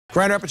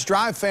Grand Rapids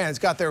Drive fans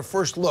got their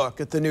first look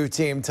at the new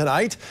team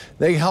tonight.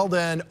 They held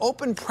an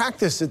open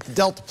practice at the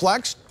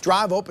Deltaplex.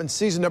 Drive opens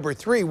season number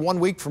 3 1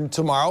 week from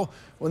tomorrow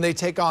when they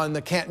take on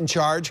the Canton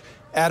Charge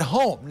at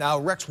home. Now,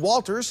 Rex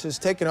Walters has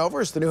taken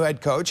over as the new head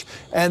coach,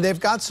 and they've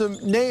got some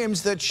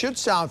names that should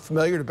sound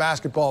familiar to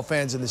basketball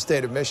fans in the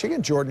state of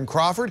Michigan. Jordan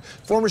Crawford,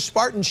 former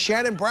Spartan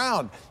Shannon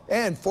Brown,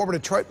 and former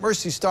Detroit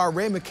Mercy star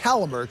Ray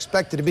McCallum are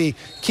expected to be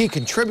key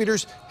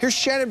contributors. Here's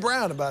Shannon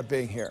Brown about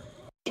being here.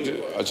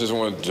 I just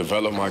want to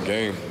develop my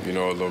game, a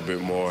little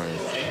bit more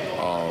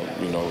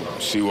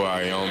and, see where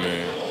I am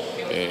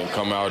and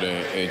come out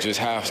and just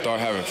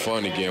start having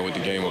fun again with the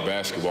game of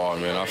basketball.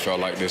 Man, I felt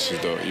like this is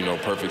the,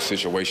 perfect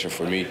situation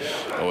for me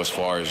as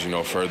far as,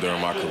 further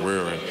in my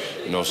career.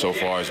 And, so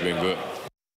far it's been good.